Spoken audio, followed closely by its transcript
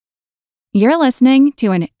You're listening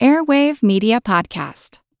to an Airwave Media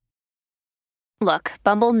Podcast. Look,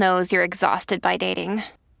 Bumble knows you're exhausted by dating.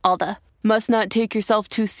 All the, must not take yourself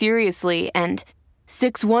too seriously, and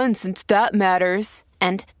 6'1" since that matters,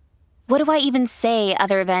 and what do I even say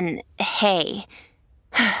other than, hey?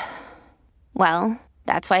 Well,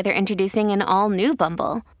 that's why they're introducing an all-new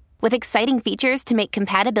Bumble, with exciting features to make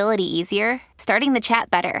compatibility easier, starting the chat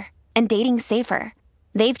better, and dating safer.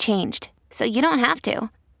 They've changed, so you don't have to.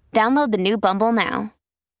 Download the new Bumble now.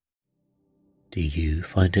 Do you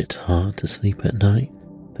find it hard to sleep at night?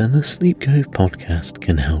 Then the Sleep Cove podcast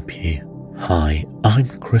can help you. Hi, I'm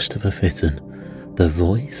Christopher Fitton, the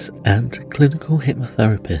voice and clinical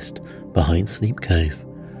hypnotherapist behind Sleep Cove.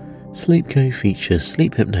 Sleep Cove features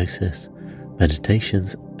sleep hypnosis,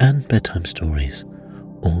 meditations and bedtime stories,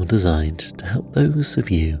 all designed to help those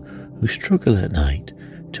of you who struggle at night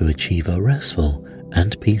to achieve a restful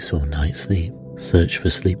and peaceful night's sleep. Search for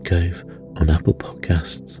Sleep Cove on Apple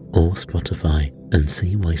Podcasts or Spotify and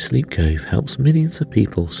see why Sleep Cove helps millions of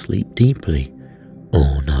people sleep deeply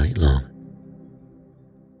all night long.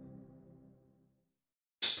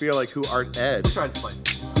 Feel like who art Ed? We'll try to spice it.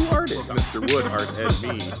 Who art Ed? Mr. Wood art Ed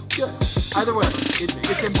me. Good. Either way,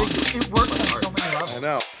 it's ambiguous. It works on so many levels. I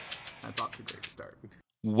know. That's off to a great start.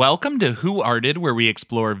 Welcome to Who Arted, where we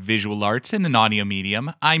explore visual arts in an audio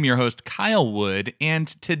medium. I'm your host, Kyle Wood, and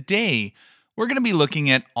today we're going to be looking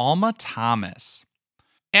at Alma Thomas.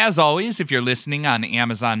 As always, if you're listening on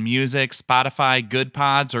Amazon Music, Spotify, Good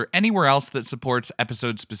Pods, or anywhere else that supports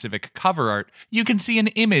episode-specific cover art, you can see an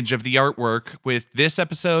image of the artwork with this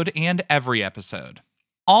episode and every episode.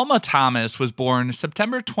 Alma Thomas was born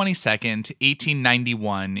September 22nd,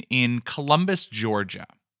 1891, in Columbus, Georgia.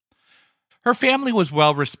 Her family was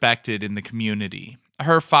well respected in the community.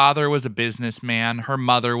 Her father was a businessman, her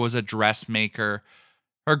mother was a dressmaker,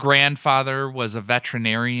 her grandfather was a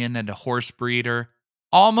veterinarian and a horse breeder.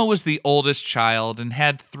 Alma was the oldest child and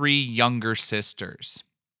had 3 younger sisters.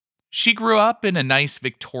 She grew up in a nice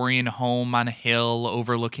Victorian home on a hill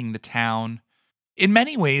overlooking the town. In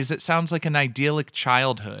many ways, it sounds like an idyllic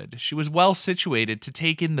childhood. She was well situated to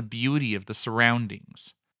take in the beauty of the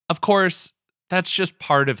surroundings. Of course, that's just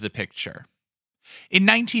part of the picture. In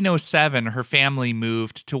 1907, her family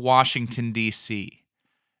moved to Washington, D.C.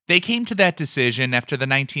 They came to that decision after the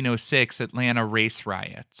 1906 Atlanta race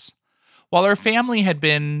riots. While her family had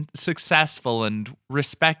been successful and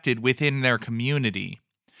respected within their community,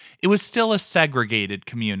 it was still a segregated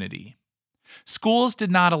community. Schools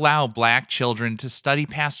did not allow black children to study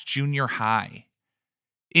past junior high.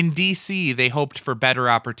 In D.C., they hoped for better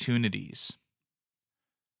opportunities.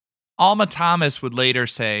 Alma Thomas would later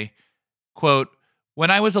say, quote,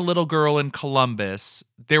 "When I was a little girl in Columbus,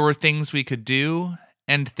 there were things we could do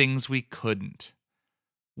and things we couldn't.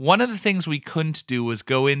 One of the things we couldn't do was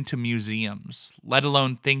go into museums, let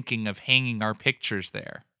alone thinking of hanging our pictures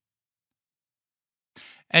there."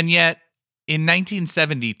 And yet, in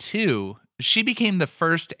 1972, she became the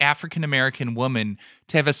first African-American woman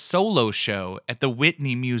to have a solo show at the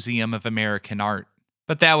Whitney Museum of American Art.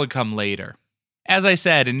 But that would come later. As I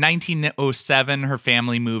said, in 1907, her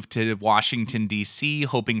family moved to Washington, D.C.,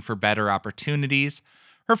 hoping for better opportunities.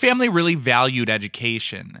 Her family really valued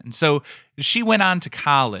education, and so she went on to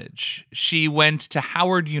college. She went to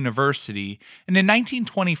Howard University, and in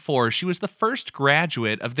 1924, she was the first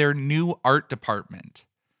graduate of their new art department.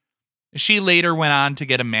 She later went on to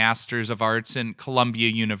get a Master's of Arts in Columbia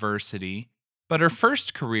University, but her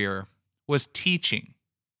first career was teaching.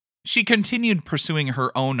 She continued pursuing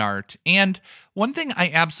her own art, and one thing I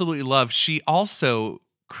absolutely love, she also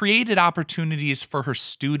created opportunities for her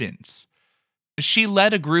students. She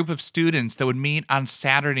led a group of students that would meet on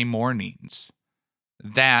Saturday mornings.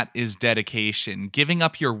 That is dedication, giving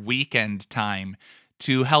up your weekend time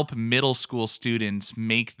to help middle school students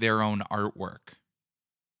make their own artwork.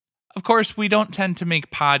 Of course, we don't tend to make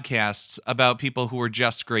podcasts about people who are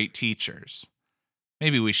just great teachers.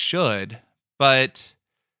 Maybe we should, but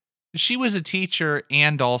she was a teacher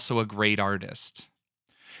and also a great artist.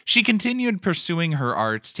 She continued pursuing her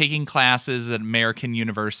arts, taking classes at American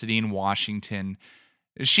University in Washington.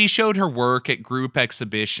 She showed her work at group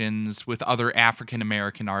exhibitions with other African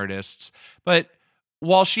American artists. But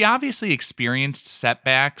while she obviously experienced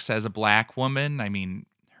setbacks as a black woman,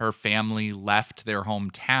 her family left their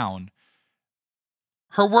hometown,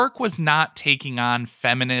 her work was not taking on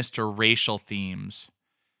feminist or racial themes.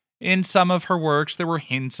 In some of her works, there were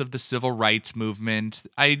hints of the civil rights movement.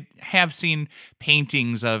 I have seen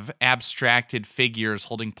paintings of abstracted figures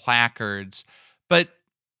holding placards, but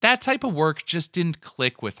that type of work just didn't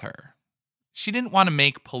click with her. She didn't want to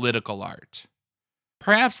make political art.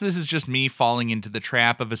 Perhaps this is just me falling into the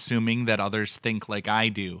trap of assuming that others think like I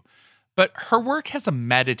do, but her work has a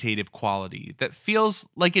meditative quality that feels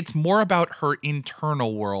like it's more about her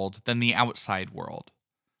internal world than the outside world.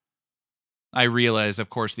 I realize, of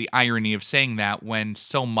course, the irony of saying that when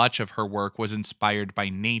so much of her work was inspired by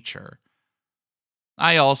nature.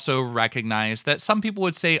 I also recognize that some people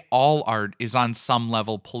would say all art is on some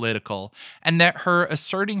level political, and that her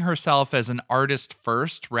asserting herself as an artist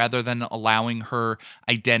first rather than allowing her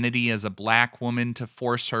identity as a black woman to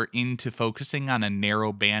force her into focusing on a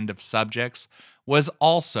narrow band of subjects was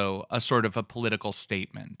also a sort of a political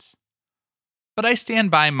statement. But I stand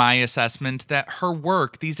by my assessment that her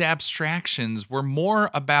work, these abstractions, were more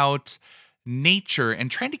about nature and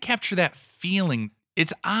trying to capture that feeling.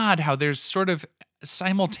 It's odd how there's sort of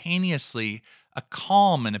simultaneously a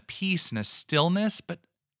calm and a peace and a stillness, but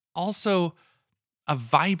also a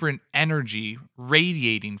vibrant energy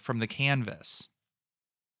radiating from the canvas.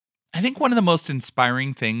 I think one of the most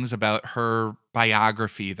inspiring things about her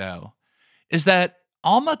biography, though, is that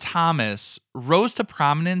Alma Thomas rose to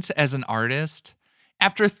prominence as an artist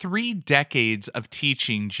after 3 decades of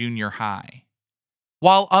teaching junior high.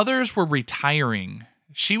 While others were retiring,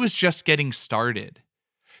 she was just getting started.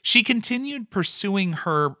 She continued pursuing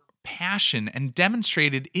her passion and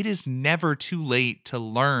demonstrated it is never too late to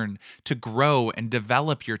learn, to grow, and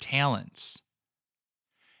develop your talents.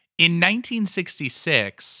 In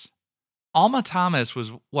 1966, Alma Thomas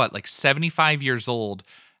was, 75 years old.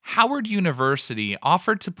 Howard University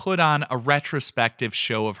offered to put on a retrospective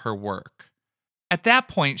show of her work. At that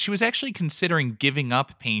point, she was actually considering giving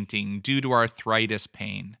up painting due to arthritis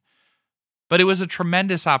pain. But it was a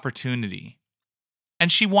tremendous opportunity.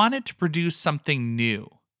 And she wanted to produce something new.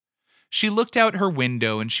 She looked out her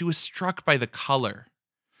window and she was struck by the color.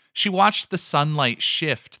 She watched the sunlight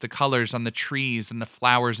shift the colors on the trees and the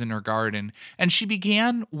flowers in her garden, and she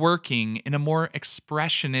began working in a more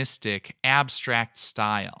expressionistic, abstract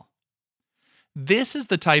style. This is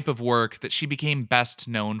the type of work that she became best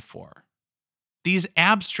known for. These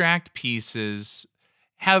abstract pieces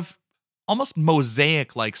have almost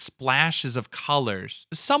mosaic-like splashes of colors,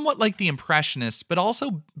 somewhat like the Impressionists, but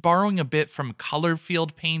also borrowing a bit from color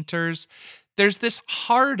field painters. There's this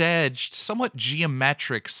hard-edged, somewhat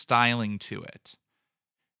geometric styling to it.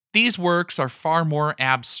 These works are far more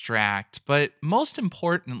abstract, but most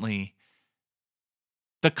importantly,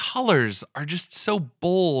 the colors are just so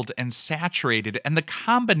bold and saturated, and the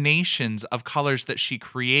combinations of colors that she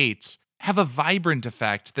creates have a vibrant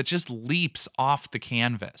effect that just leaps off the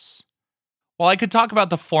canvas. While I could talk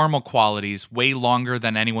about the formal qualities way longer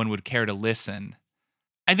than anyone would care to listen,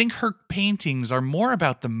 I think her paintings are more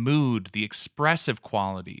about the mood, the expressive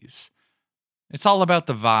qualities. It's all about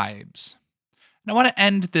the vibes. And I want to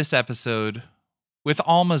end this episode with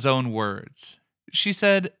Alma's own words. She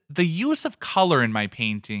said, "The use of color in my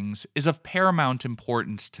paintings is of paramount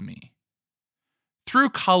importance to me.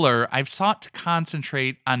 Through color, I've sought to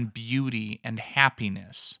concentrate on beauty and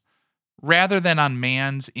happiness, rather than on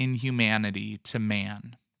man's inhumanity to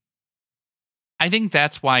man." I think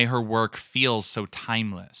that's why her work feels so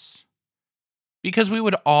timeless. Because we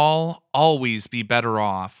would all always be better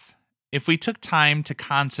off if we took time to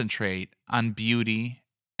concentrate on beauty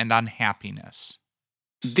and on happiness.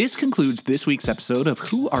 This concludes this week's episode of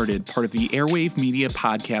Who Arted, part of the Airwave Media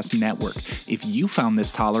Podcast Network. If you found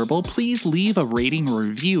this tolerable, please leave a rating or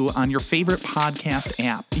review on your favorite podcast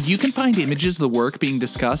app. You can find images of the work being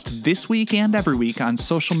discussed this week and every week on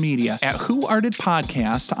social media at Who Arted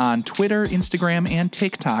Podcast on Twitter, Instagram, and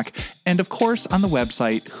TikTok, and of course on the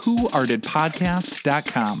website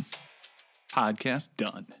whoartedpodcast.com. Podcast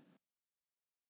done.